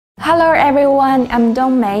Hello everyone, I'm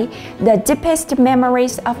Dongmei. The deepest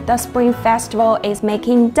memories of the Spring Festival is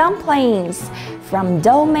making dumplings. From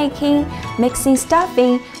dough making, mixing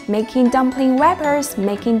stuffing, making dumpling wrappers,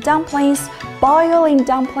 making dumplings, boiling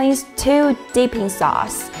dumplings to dipping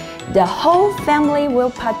sauce. The whole family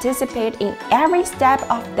will participate in every step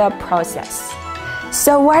of the process.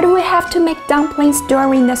 So why do we have to make dumplings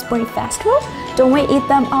during the Spring Festival? Don't we eat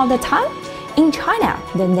them all the time? In China,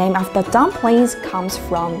 the name of the dumplings comes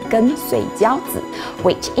from 跟随交子,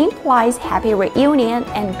 which implies happy reunion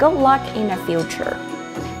and good luck in the future.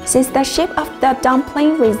 Since the shape of the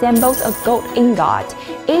dumpling resembles a gold ingot,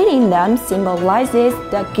 eating them symbolizes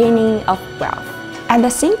the gaining of wealth. At the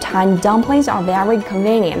same time, dumplings are very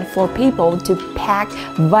convenient for people to pack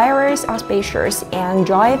various auspicious and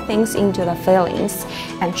joy things into the fillings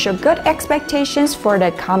and show good expectations for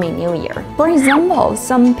the coming new year. For example,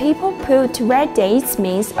 some people put red dates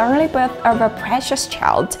means early birth of a precious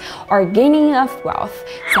child or gaining of wealth.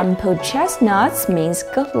 Some put chestnuts means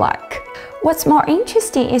good luck. What's more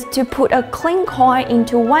interesting is to put a clean coin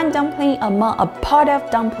into one dumpling among a pot of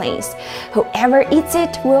dumplings. Whoever eats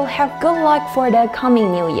it will have good luck for the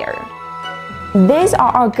coming new year. These are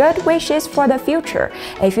our good wishes for the future.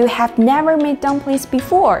 If you have never made dumplings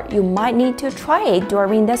before, you might need to try it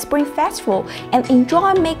during the Spring Festival and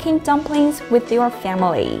enjoy making dumplings with your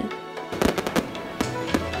family.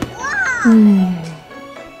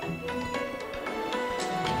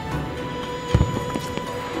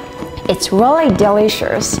 It's really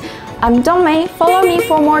delicious. I'm Dongmei. Follow me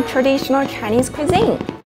for more traditional Chinese cuisine.